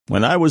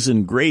When I was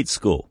in grade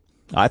school,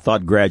 I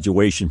thought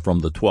graduation from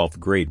the 12th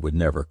grade would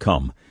never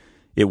come.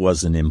 It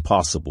was an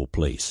impossible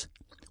place.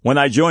 When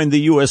I joined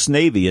the U.S.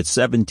 Navy at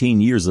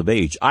 17 years of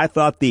age, I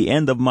thought the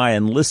end of my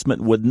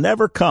enlistment would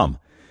never come.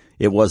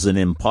 It was an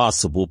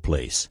impossible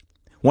place.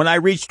 When I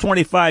reached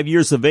 25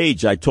 years of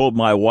age, I told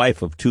my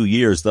wife of 2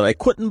 years that I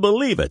couldn't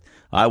believe it.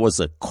 I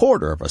was a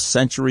quarter of a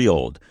century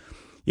old.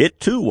 It,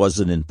 too, was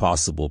an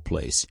impossible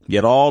place.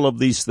 Yet all of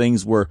these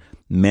things were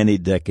many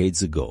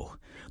decades ago.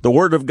 The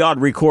Word of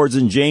God records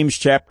in James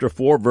chapter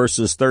 4,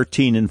 verses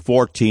 13 and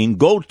 14,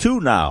 "Go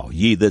to now,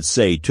 ye that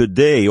say,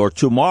 today or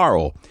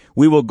tomorrow,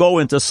 we will go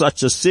into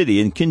such a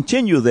city and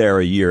continue there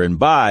a year and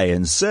buy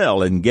and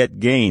sell and get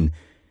gain.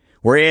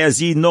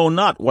 Whereas ye know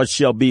not what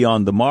shall be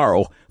on the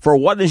morrow, for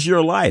what is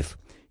your life?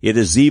 It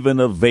is even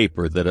a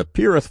vapor that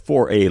appeareth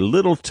for a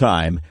little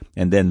time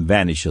and then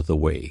vanisheth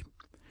away.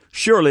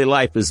 Surely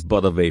life is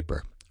but a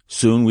vapor.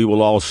 Soon we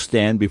will all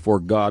stand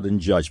before God in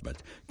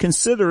judgment."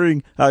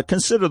 Consider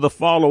the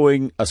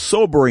following a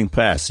sobering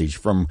passage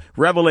from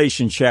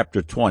Revelation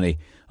chapter 20,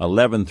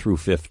 11 through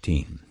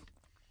 15.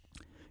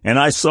 "And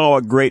I saw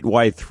a great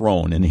white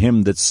throne, and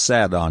him that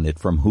sat on it,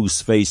 from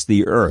whose face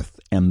the earth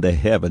and the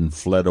heaven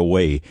fled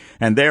away,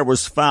 and there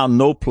was found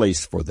no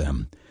place for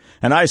them.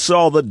 And I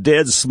saw the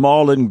dead,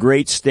 small and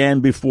great,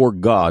 stand before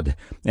God,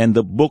 and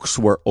the books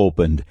were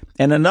opened.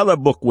 And another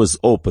book was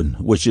opened,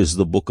 which is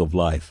the book of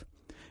life.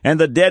 And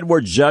the dead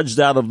were judged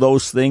out of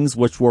those things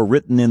which were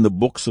written in the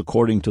books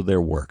according to their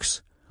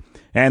works.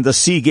 And the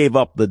sea gave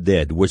up the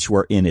dead which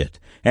were in it,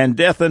 and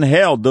death and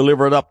hell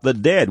delivered up the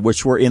dead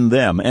which were in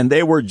them, and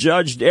they were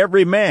judged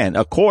every man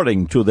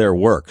according to their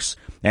works.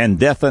 And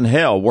death and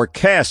hell were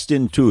cast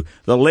into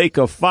the lake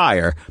of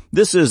fire.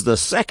 This is the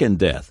second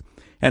death.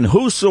 And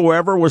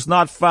whosoever was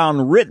not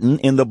found written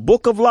in the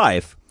book of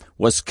life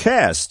was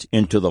cast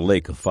into the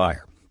lake of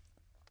fire."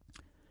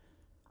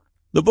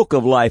 The book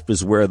of life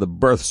is where the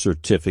birth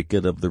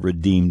certificate of the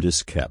redeemed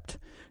is kept.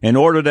 In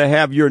order to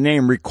have your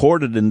name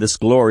recorded in this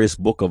glorious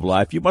book of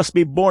life, you must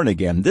be born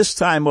again, this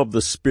time of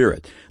the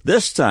Spirit.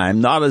 This time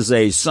not as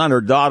a son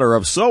or daughter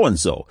of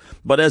so-and-so,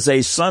 but as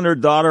a son or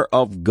daughter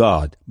of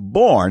God,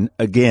 born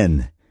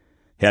again.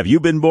 Have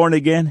you been born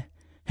again?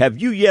 Have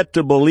you yet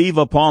to believe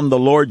upon the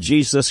Lord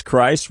Jesus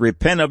Christ,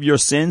 repent of your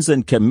sins,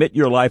 and commit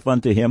your life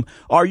unto Him?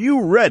 Are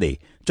you ready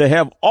to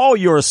have all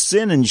your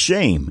sin and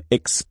shame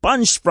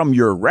expunged from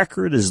your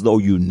record as though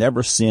you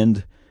never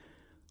sinned?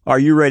 Are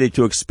you ready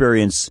to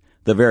experience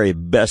the very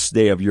best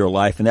day of your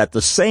life and at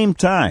the same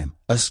time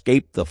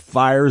escape the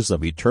fires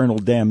of eternal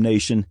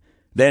damnation?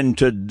 Then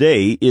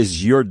today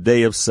is your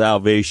day of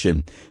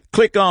salvation.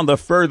 Click on the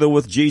Further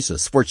with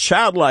Jesus for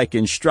childlike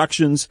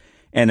instructions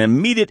and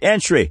immediate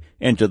entry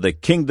into the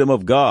kingdom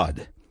of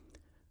God.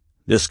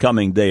 This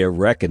coming day of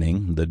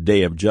reckoning, the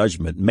day of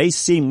judgment, may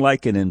seem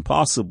like an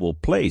impossible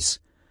place,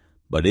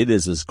 but it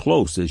is as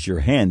close as your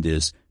hand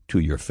is to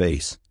your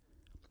face.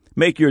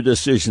 Make your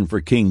decision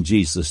for King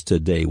Jesus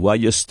today while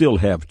you still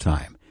have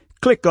time.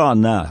 Click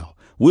on now.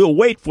 We'll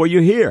wait for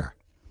you here.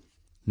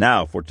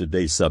 Now for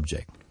today's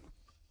subject.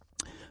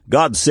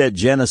 God said,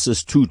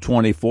 Genesis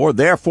 2:24,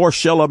 "Therefore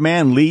shall a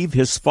man leave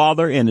his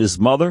father and his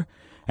mother,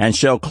 and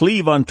shall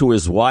cleave unto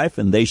his wife,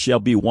 and they shall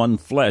be one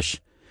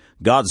flesh."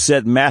 God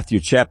said, Matthew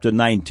chapter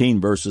 19,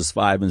 verses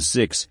 5 and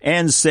 6,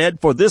 "And said,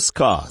 For this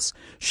cause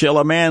shall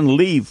a man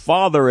leave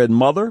father and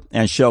mother,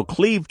 and shall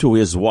cleave to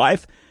his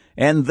wife,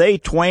 and they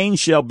twain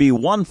shall be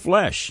one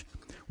flesh.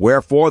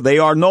 Wherefore they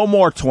are no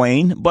more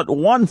twain, but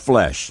one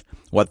flesh.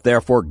 What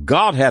therefore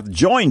God hath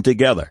joined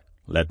together,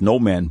 let no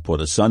man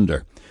put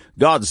asunder."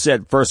 God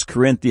said, 1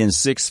 Corinthians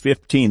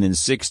 6:15 and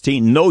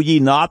 16, "Know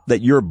ye not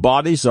that your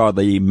bodies are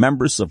the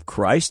members of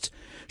Christ?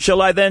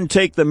 Shall I then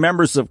take the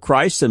members of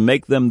Christ and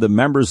make them the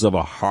members of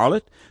a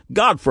harlot?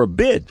 God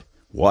forbid.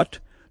 What?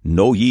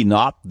 Know ye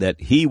not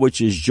that he which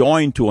is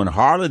joined to an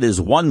harlot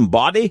is one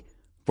body?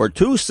 For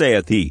two,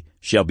 saith he,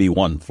 shall be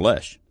one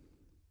flesh."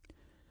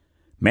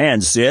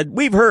 Man said,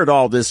 "We've heard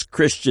all this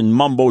Christian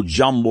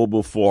mumbo-jumbo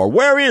before.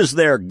 Where is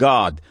their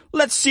God?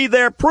 Let's see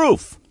their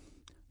proof."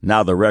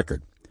 Now the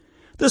record.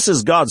 This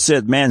is God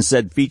Said, Man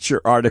Said feature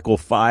article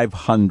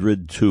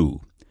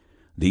 502.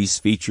 These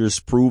features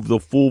prove the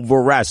full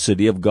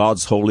veracity of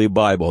God's Holy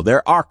Bible.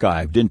 They're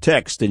archived in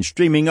text and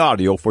streaming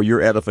audio for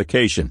your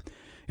edification.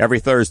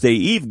 Every Thursday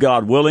Eve,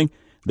 God willing,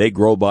 they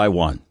grow by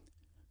one.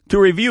 To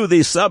review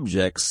these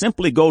subjects,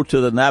 simply go to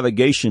the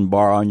navigation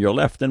bar on your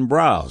left and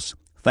browse.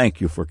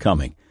 Thank you for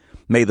coming.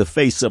 May the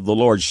face of the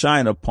Lord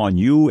shine upon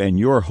you and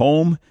your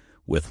home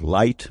with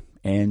light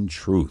and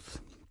truth.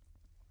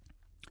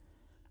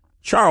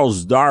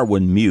 Charles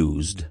Darwin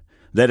mused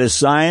that as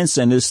science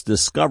and its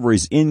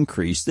discoveries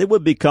increased, it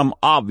would become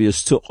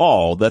obvious to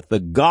all that the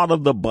God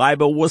of the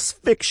Bible was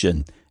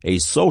fiction, a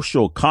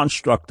social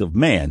construct of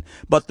man,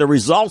 but the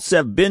results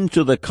have been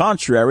to the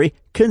contrary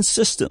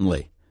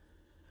consistently.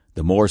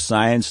 The more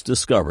science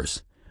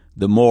discovers,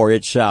 the more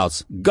it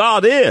shouts,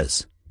 "God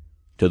is!"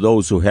 to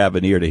those who have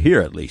an ear to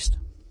hear at least.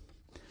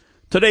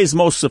 Today's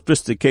most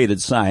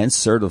sophisticated science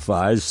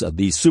certifies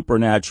the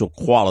supernatural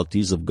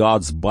qualities of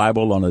God's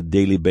Bible on a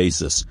daily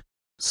basis.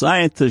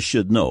 Scientists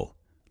should know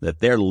that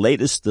their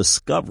latest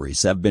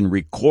discoveries have been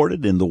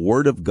recorded in the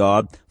Word of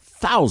God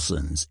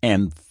thousands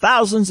and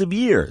thousands of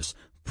years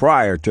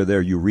prior to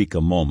their eureka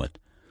moment.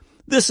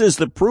 This is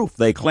the proof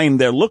they claim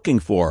they're looking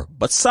for,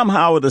 but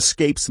somehow it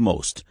escapes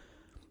most.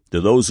 To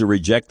those who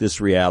reject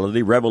this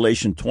reality,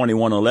 Revelation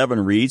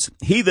 21:11 reads,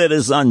 "He that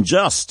is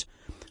unjust,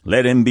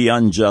 let him be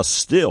unjust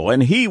still,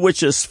 and he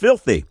which is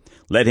filthy,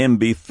 let him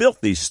be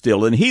filthy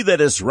still, and he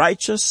that is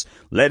righteous,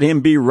 let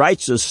him be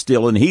righteous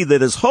still, and he that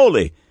is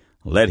holy,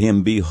 let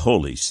him be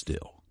holy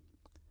still."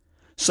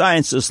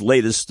 Science's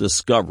latest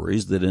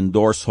discoveries that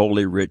endorse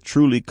Holy Writ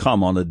truly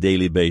come on a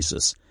daily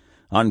basis.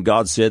 On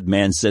God Said,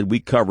 Man Said,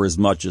 we cover as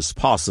much as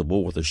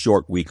possible with a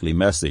short weekly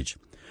message.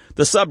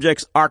 The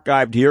subjects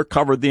archived here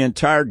covered the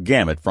entire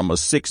gamut from a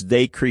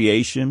 6-day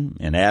creation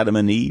and Adam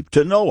and Eve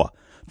to Noah,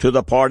 to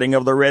the parting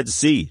of the Red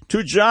Sea,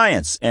 to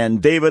giants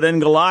and David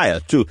and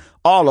Goliath, to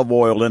olive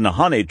oil and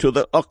honey, to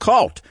the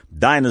occult,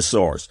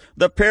 dinosaurs,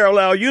 the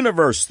parallel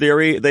universe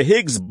theory, the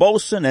Higgs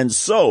boson, and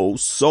so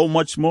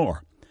much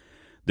more.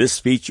 This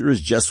feature is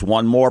just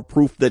one more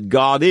proof that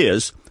God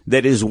is,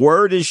 that His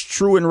Word is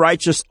true and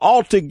righteous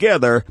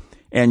altogether,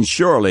 and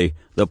surely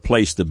the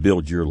place to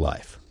build your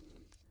life.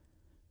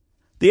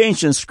 The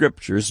ancient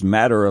scriptures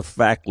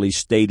matter-of-factly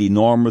state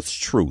enormous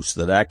truths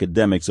that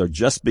academics are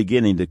just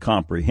beginning to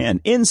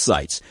comprehend,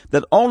 insights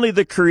that only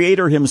the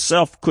Creator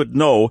Himself could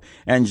know,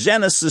 and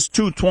Genesis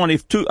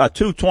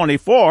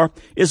 2:24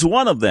 is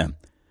one of them.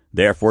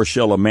 "Therefore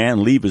shall a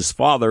man leave his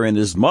father and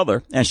his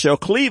mother, and shall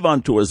cleave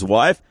unto his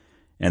wife,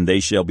 and they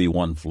shall be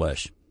one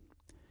flesh."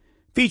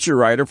 Feature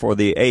writer for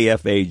the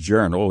AFA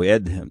Journal,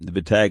 Ed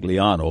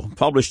Vitagliano,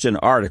 published an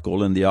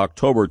article in the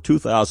October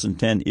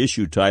 2010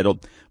 issue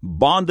titled,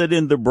 "Bonded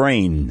in the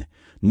Brain,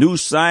 New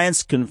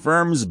Science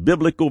Confirms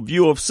Biblical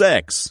View of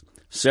Sex."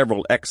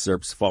 Several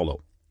excerpts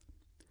follow.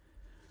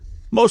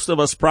 Most of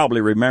us probably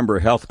remember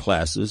health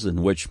classes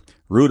in which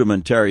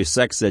rudimentary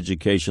sex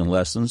education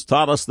lessons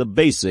taught us the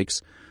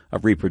basics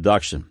of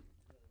reproduction.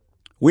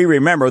 We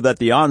remember that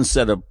the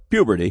onset of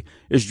puberty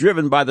is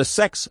driven by the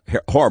sex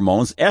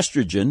hormones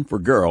estrogen for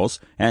girls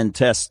and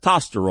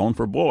testosterone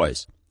for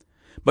boys.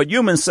 But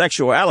human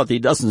sexuality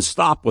doesn't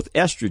stop with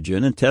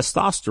estrogen and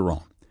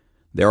testosterone.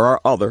 There are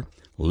other,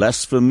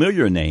 less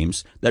familiar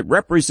names that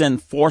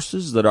represent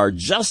forces that are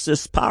just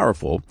as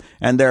powerful,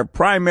 and their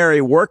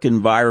primary work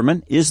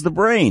environment is the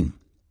brain.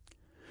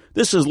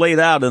 This is laid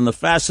out in the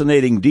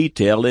fascinating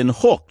detail in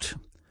Hooked,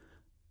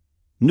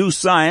 New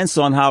Science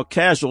on How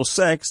Casual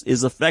Sex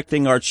is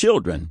Affecting Our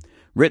Children,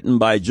 written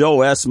by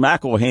Joe S.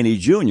 McElhaney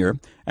Jr.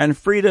 and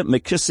Frida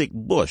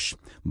McKissick-Bush.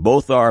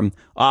 Both are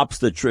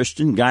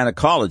obstetrician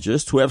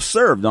gynecologists who have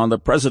served on the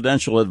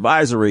Presidential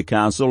Advisory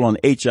Council on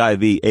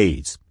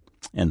HIV/AIDS.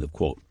 End of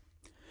quote.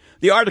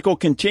 The article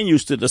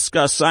continues to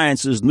discuss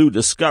science's new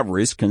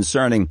discoveries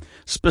concerning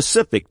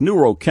specific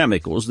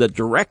neurochemicals that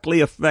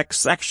directly affect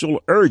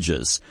sexual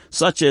urges,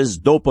 such as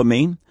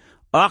dopamine,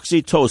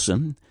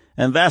 oxytocin,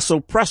 and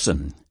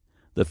vasopressin.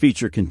 The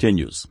feature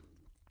continues.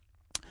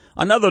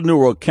 Another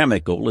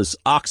neurochemical is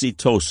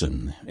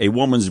oxytocin. A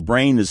woman's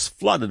brain is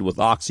flooded with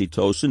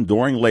oxytocin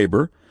during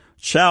labor,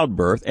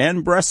 childbirth,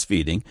 and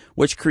breastfeeding,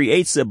 which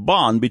creates a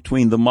bond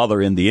between the mother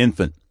and the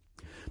infant.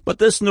 But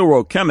this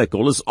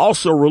neurochemical is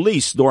also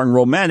released during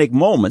romantic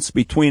moments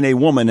between a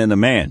woman and a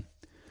man.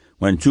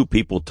 When two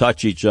people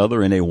touch each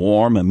other in a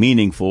warm,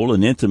 meaningful,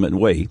 and intimate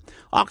way,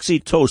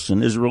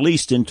 oxytocin is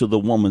released into the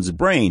woman's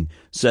brain,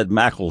 said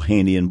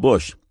McElhaney and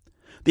Bush.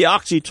 The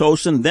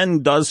oxytocin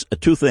then does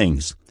two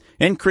things: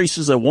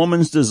 increases a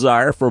woman's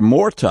desire for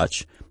more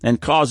touch and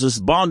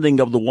causes bonding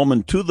of the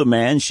woman to the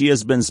man she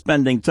has been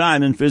spending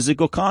time in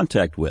physical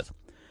contact with.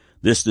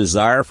 This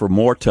desire for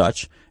more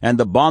touch and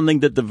the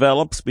bonding that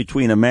develops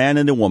between a man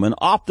and a woman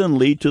often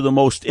lead to the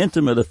most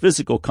intimate of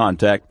physical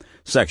contact,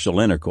 sexual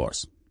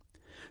intercourse.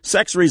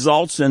 Sex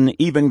results in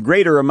even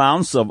greater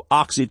amounts of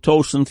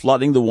oxytocin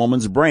flooding the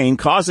woman's brain,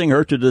 causing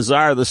her to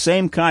desire the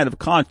same kind of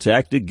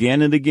contact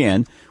again and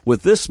again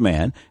with this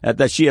man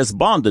that she has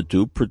bonded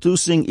to,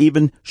 producing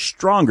even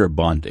stronger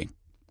bonding.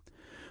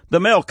 The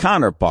male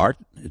counterpart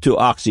to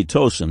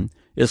oxytocin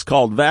is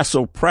called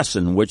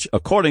vasopressin, which,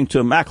 according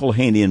to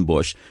McElhaney and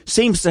Bush,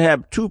 seems to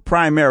have two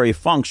primary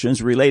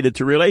functions related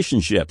to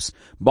relationships: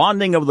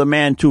 bonding of the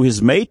man to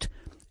his mate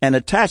and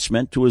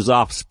attachment to his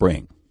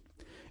offspring.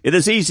 It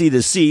is easy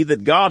to see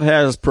that God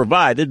has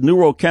provided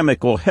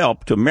neurochemical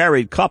help to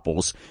married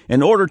couples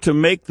in order to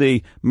make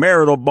the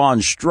marital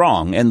bond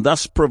strong and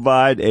thus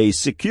provide a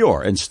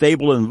secure and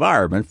stable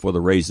environment for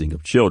the raising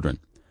of children.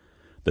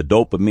 The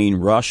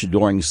dopamine rush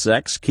during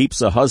sex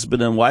keeps a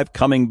husband and wife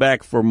coming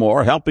back for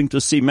more, helping to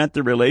cement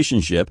the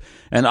relationship,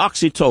 and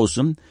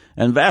oxytocin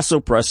and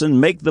vasopressin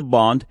make the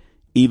bond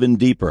even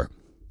deeper.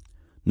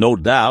 No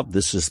doubt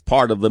this is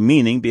part of the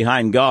meaning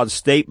behind God's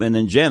statement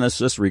in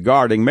Genesis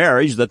regarding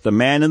marriage that the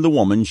man and the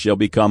woman shall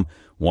become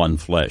one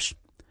flesh.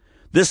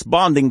 This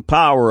bonding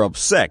power of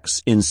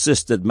sex,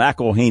 insisted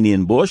McElhaney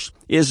and Bush,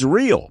 is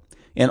real,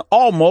 and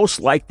almost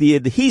like the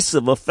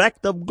adhesive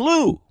effect of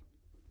glue.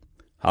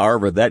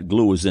 However, that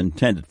glue is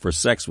intended for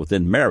sex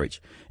within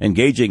marriage.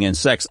 Engaging in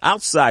sex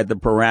outside the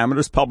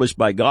parameters published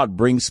by God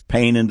brings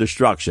pain and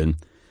destruction.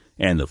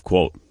 End of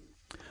quote.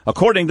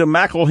 According to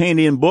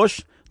McElhaney and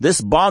Bush,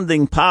 this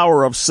bonding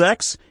power of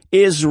sex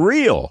is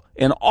real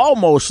and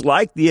almost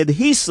like the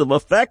adhesive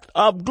effect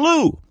of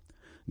glue.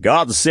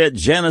 God said,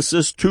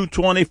 Genesis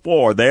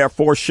 2:24,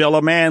 therefore shall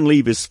a man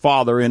leave his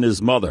father and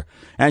his mother,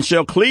 and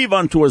shall cleave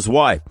unto his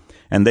wife,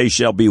 and they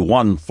shall be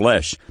one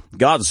flesh.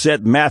 God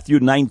said, Matthew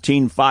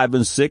 19:5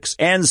 and 6,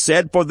 and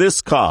said, for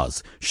this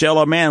cause shall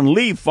a man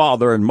leave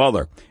father and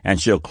mother, and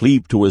shall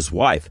cleave to his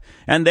wife,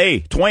 and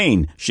they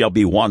twain shall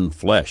be one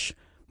flesh.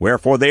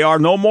 Wherefore they are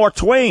no more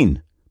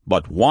twain,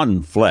 but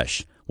one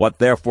flesh. What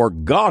therefore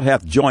God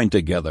hath joined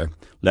together,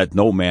 let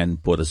no man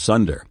put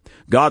asunder.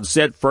 God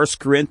said, 1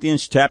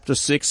 Corinthians chapter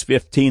 6,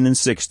 15 and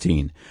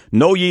 16,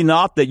 know ye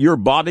not that your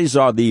bodies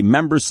are the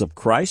members of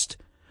Christ?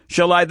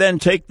 Shall I then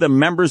take the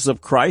members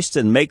of Christ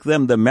and make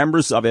them the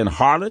members of an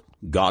harlot?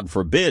 God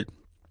forbid.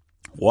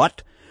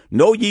 What?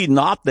 Know ye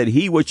not that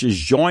he which is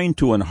joined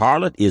to an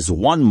harlot is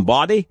one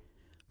body?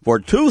 For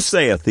two,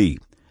 saith he,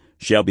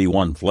 shall be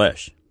one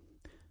flesh.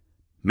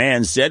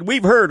 Man said,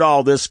 we've heard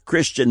all this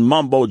Christian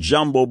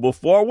mumbo-jumbo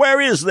before. Where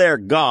is their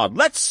God?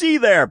 Let's see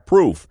their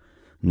proof.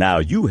 Now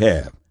you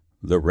have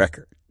the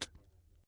record.